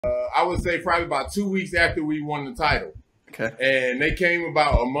I would say probably about 2 weeks after we won the title. Okay. And they came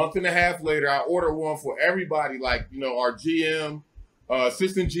about a month and a half later. I ordered one for everybody, like, you know, our GM,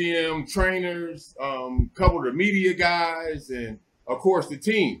 assistant GM, trainers, couple of the media guys, and of course the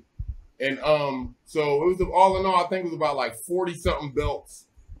team. And so it was all in all, I think it was about like 40 something belts.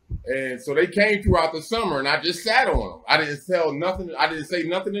 And so they came throughout the summer, and I just sat on them. I didn't sell nothing. I didn't say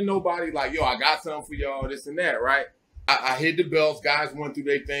nothing to nobody like, yo, I got something for y'all, this and that, right? I hid the belts. Guys went through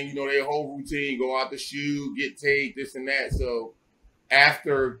their thing, you know, their whole routine, go out the shoe, get taped, this and that. So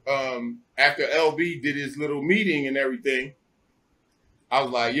after LB did his little meeting and everything, I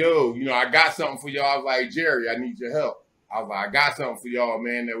was like, yo, you know, I got something for y'all. I was like, Jerry, I need your help. I was like, I got something for y'all,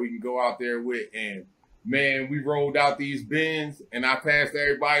 man, that we can go out there with. And man, we rolled out these bins, and I passed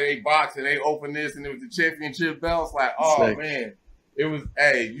everybody they box, and they opened this, and it was the championship belts. Like, oh, man. It was,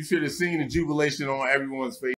 hey, you should have seen the jubilation on everyone's face.